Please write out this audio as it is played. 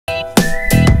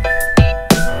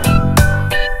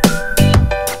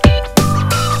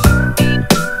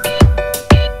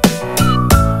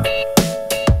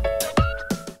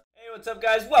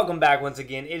Welcome back once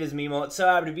again. It is me, Molt. So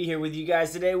happy to be here with you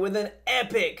guys today with an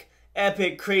epic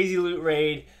crazy loot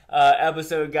raid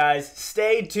episode, guys.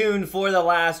 Stay tuned for the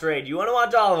last raid. You want to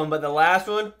watch all of them, but the last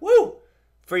one, woo!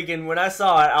 Freaking, when I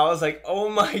saw it, I was like, oh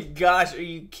my gosh, are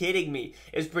you kidding me?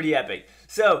 It's pretty epic.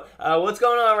 So, what's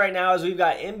going on right now is we've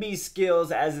got MB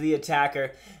Skills as the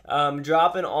attacker,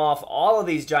 dropping off all of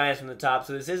these giants from the top.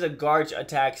 So this is a Garch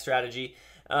attack strategy.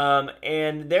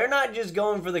 And they're not just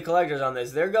going for the collectors on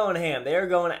this. They're going ham. They're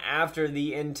going after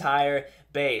the entire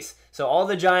base. So all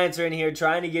the giants are in here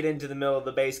trying to get into the middle of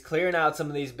the base, clearing out some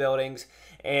of these buildings,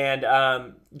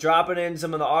 and dropping in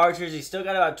some of the archers. He's still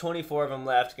got about 24 of them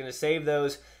left. Going to save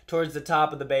those towards the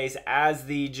top of the base as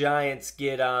the giants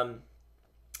get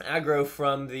aggro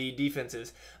from the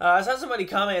defenses. I saw somebody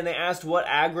comment and they asked what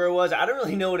aggro was. I don't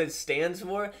really know what it stands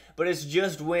for, but it's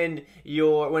just when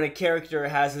a character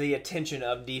has the attention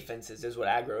of defenses is what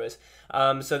aggro is.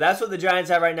 So that's what the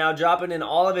giants have right now, dropping in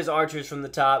all of his archers from the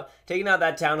top, taking out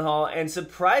that town hall, and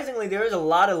surprisingly there is a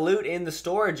lot of loot in the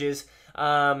storages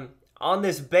on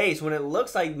this base when it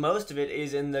looks like most of it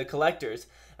is in the collectors.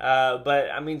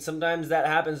 But I mean, sometimes that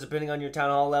happens depending on your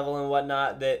town hall level and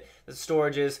whatnot, that the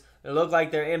storages, they look like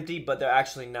they're empty, but they're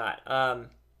actually not.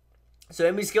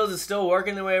 So MB Skills is still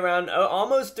working their way around.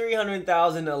 Almost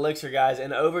 300,000 elixir, guys,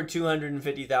 and over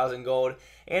 250,000 gold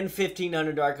and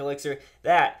 1,500 dark elixir.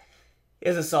 That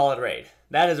is a solid raid.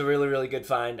 That is a really, really good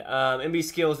find. MB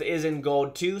Skills is in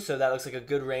gold too, so that looks like a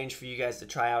good range for you guys to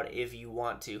try out if you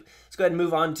want to. Let's go ahead and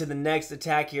move on to the next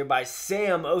attack here by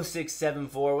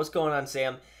Sam0674. What's going on,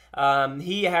 Sam?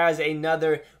 He has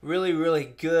another really, really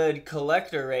good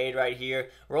collector raid right here,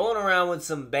 rolling around with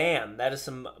some BAM. That is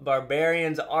some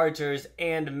Barbarians, Archers,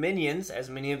 and Minions, as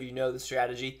many of you know the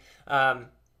strategy.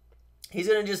 He's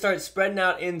going to just start spreading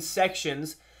out in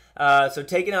sections, so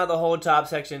taking out the whole top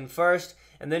section first,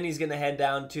 and then he's going to head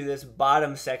down to this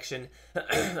bottom section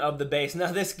of the base.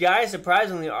 Now, this guy,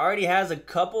 surprisingly, already has a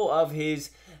couple of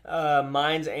his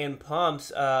mines and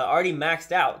pumps already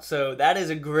maxed out, so that is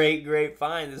a great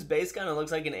find. This base kind of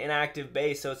looks like an inactive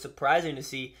base, so it's surprising to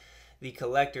see the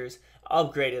collectors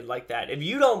upgraded like that. If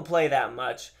you don't play that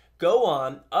much, go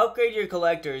on, upgrade your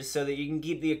collectors so that you can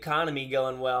keep the economy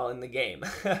going well in the game.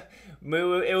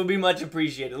 It will be much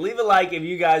appreciated. Leave a like if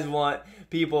you guys want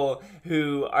people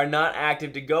who are not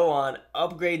active to go on,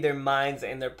 upgrade their mines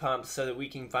and their pumps so that we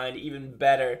can find even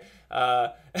better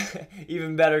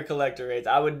collector rates.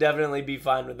 I would definitely be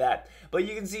fine with that. But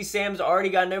you can see Sam's already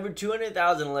gotten over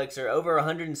 200,000 elixir, over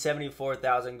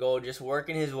 174,000 gold, just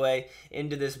working his way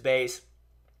into this base.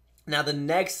 Now the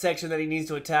next section that he needs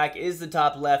to attack is the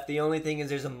top left. The only thing is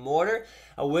there's a mortar,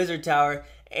 a wizard tower,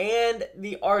 and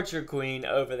the archer queen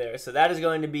over there. So that is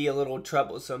going to be a little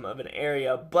troublesome of an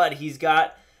area, but he's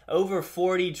got over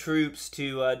 40 troops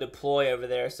to deploy over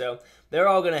there. So they're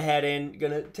all going to head in,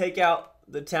 going to take out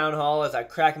the town hall as I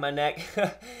crack my neck,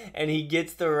 and he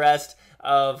gets the rest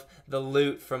of the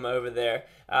loot from over there.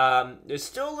 There's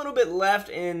still a little bit left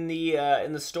in the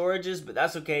storages, but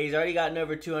that's okay. He's already gotten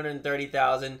over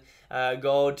 230,000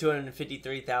 gold,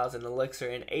 253,000 elixir,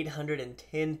 and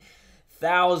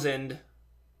 810,000.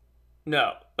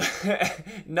 No,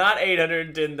 not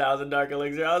 810,000 dark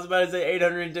elixir. I was about to say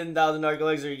 810,000 dark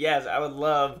elixir. Yes, I would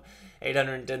love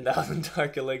 810,000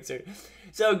 dark elixir.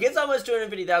 So gets almost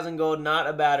 250,000 gold. Not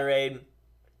a bad raid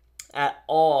at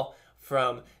all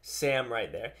from Sam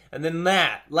right there. And then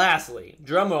lastly,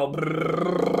 drumroll,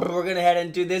 we're gonna head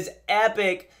into this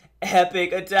epic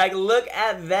attack. Look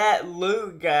at that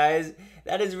loot, guys.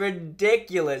 That is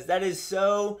ridiculous. That is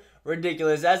so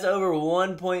ridiculous. That's over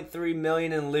 1.3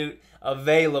 million in loot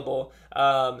available.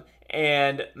 And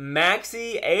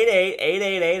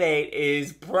Maxi888888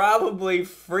 is probably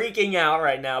freaking out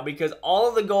right now because all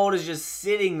of the gold is just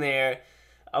sitting there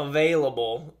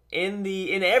available in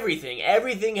everything.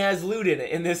 Everything has loot in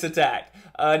it in this attack.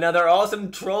 Now there are all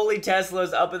some trolley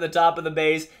Teslas up at the top of the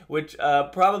base, which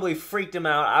probably freaked him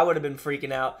out. I would have been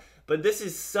freaking out. But this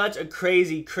is such a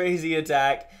crazy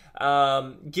attack.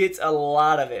 Gets a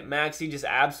lot of it. Maxi just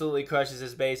absolutely crushes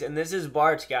his base. And this is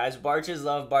Barch, guys. Barch is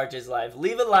love, Barch is life.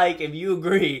 Leave a like if you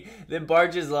agree that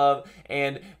Barch is love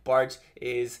and Barch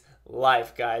is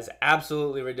life, guys.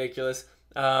 Absolutely ridiculous.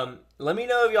 Let me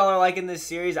know if y'all are liking this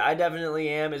series. I definitely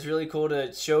am. It's really cool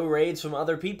to show raids from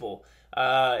other people.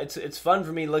 It's fun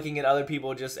for me looking at other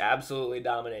people just absolutely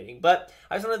dominating. But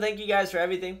I just want to thank you guys for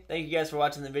everything. Thank you guys for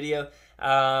watching the video.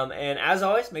 And as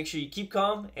always, make sure you keep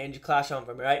calm and you clash on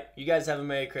for me, right? You guys have a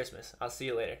Merry Christmas. I'll see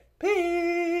you later.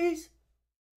 Peace!